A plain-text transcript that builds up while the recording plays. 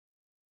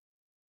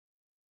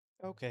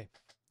Okay,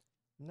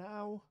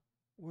 now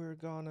we're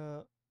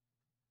gonna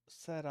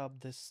set up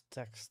this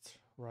text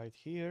right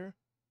here.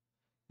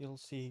 You'll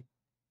see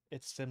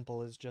it's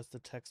simple, it's just a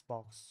text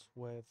box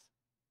with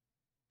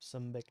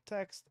some big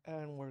text,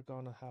 and we're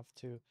gonna have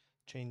to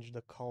change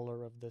the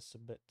color of this a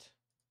bit.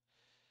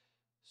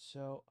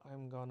 So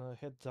I'm gonna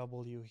hit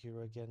W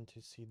here again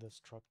to see the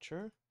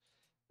structure,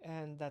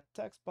 and that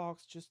text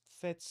box just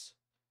fits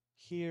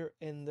here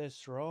in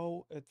this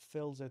row. It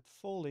fills it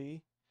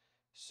fully,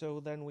 so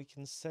then we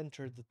can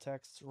center the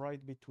text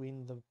right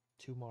between the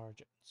two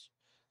margins.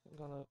 I'm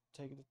gonna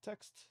take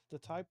the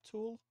type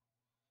tool,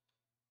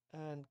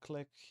 and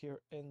click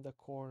here in the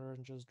corner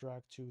and just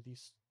drag to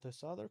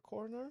this other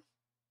corner.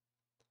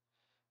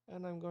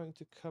 And I'm going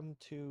to come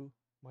to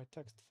my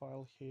text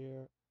file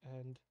here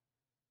and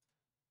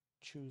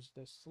choose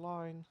this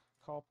line,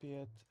 copy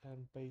it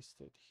and paste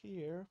it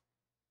here.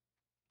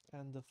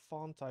 And the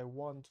font I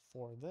want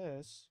for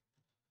this,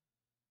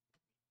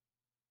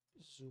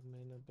 zoom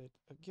in a bit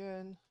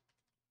again,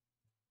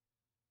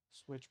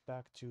 switch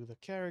back to the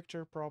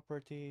character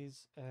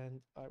properties,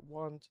 and I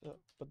want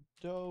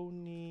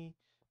Bodoni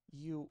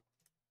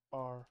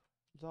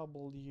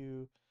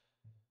URW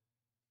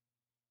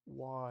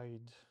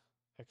wide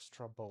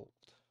extra bold.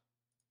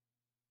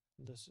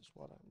 This is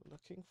what I'm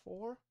looking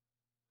for.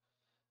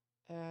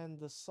 And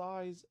the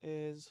size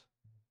is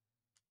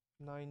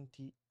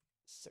 96.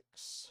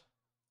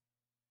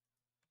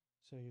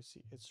 So you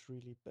see it's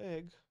really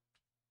big.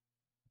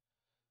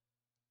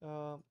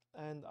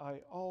 And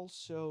I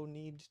also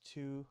need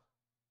to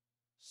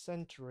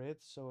center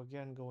it. So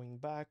again, going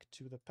back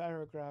to the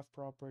paragraph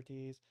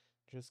properties,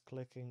 just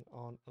clicking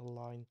on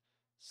align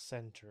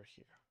center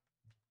here.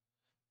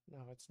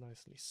 Now it's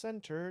nicely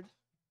centered.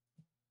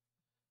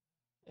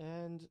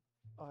 And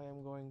I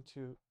am going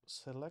to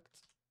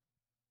select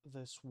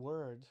this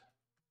word.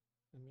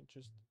 Let me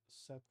just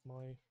set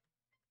my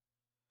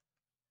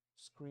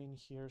screen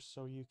here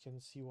so you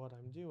can see what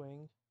I'm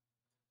doing.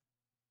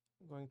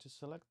 I'm going to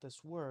select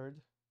this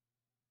word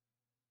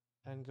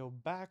and go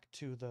back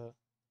to the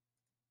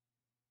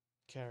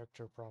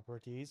character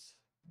properties.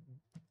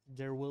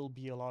 There will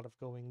be a lot of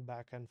going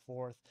back and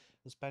forth,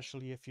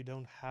 especially if you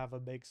don't have a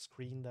big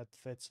screen that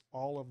fits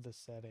all of the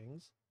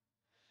settings.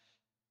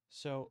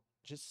 So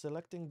just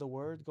selecting the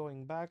word,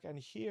 going back, and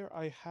here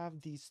I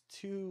have these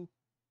two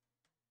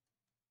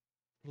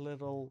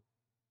little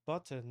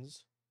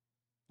buttons.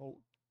 Oh,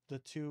 the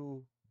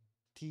two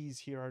T's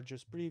here are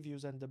just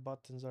previews and the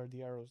buttons are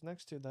the arrows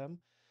next to them.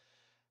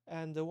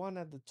 And the one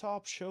at the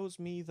top shows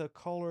me the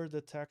color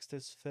the text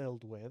is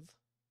filled with.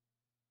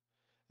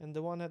 And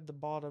the one at the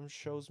bottom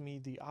shows me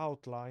the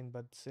outline,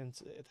 but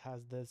since it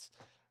has this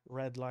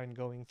red line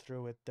going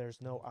through it,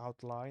 there's no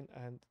outline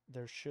and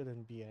there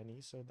shouldn't be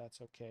any, so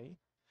that's okay.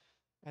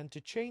 And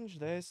to change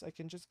this, I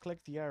can just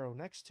click the arrow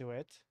next to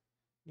it.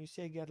 You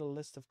see I get a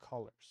list of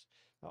colors.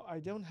 Now I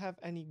don't have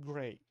any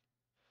gray.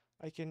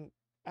 I can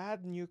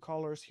add new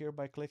colors here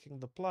by clicking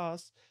the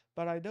plus,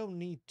 but I don't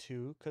need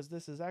to because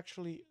this is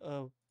actually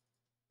a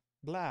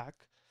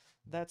black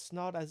that's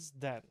not as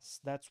dense.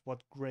 That's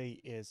what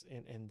gray is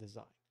in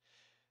InDesign.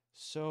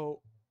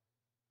 So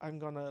I'm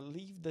gonna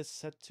leave this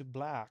set to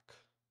black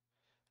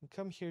and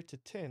come here to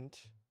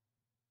tint.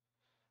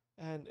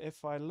 And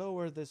if I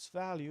lower this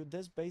value,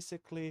 this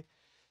basically,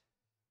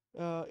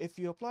 if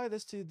you apply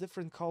this to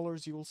different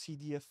colors, you will see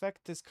the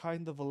effect is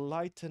kind of a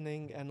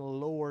lightening and a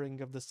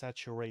lowering of the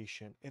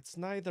saturation. It's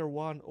neither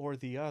one or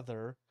the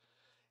other.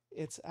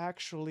 It's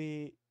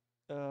actually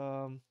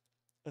a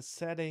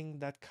setting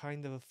that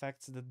kind of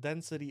affects the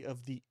density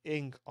of the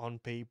ink on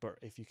paper,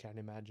 if you can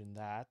imagine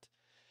that.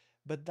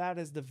 But that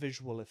is the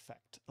visual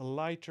effect, a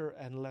lighter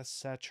and less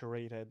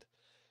saturated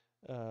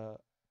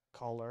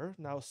color.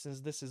 Now, since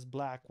this is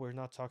black, we're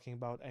not talking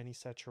about any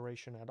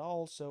saturation at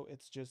all, so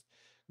it's just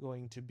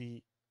going to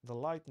be the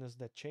lightness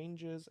that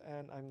changes,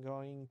 and I'm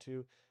going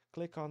to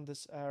click on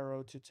this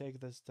arrow to take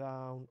this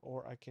down,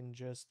 or I can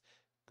just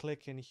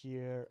click in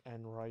here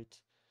and write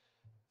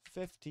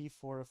 50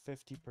 for a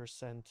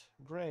 50%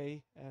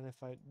 gray, and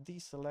if I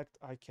deselect,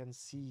 I can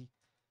see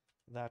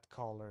that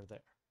color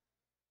there.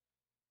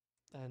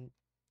 And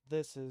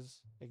this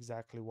is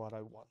exactly what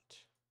I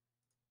want.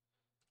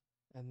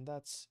 And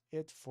that's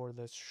it for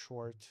this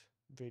short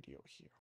video here.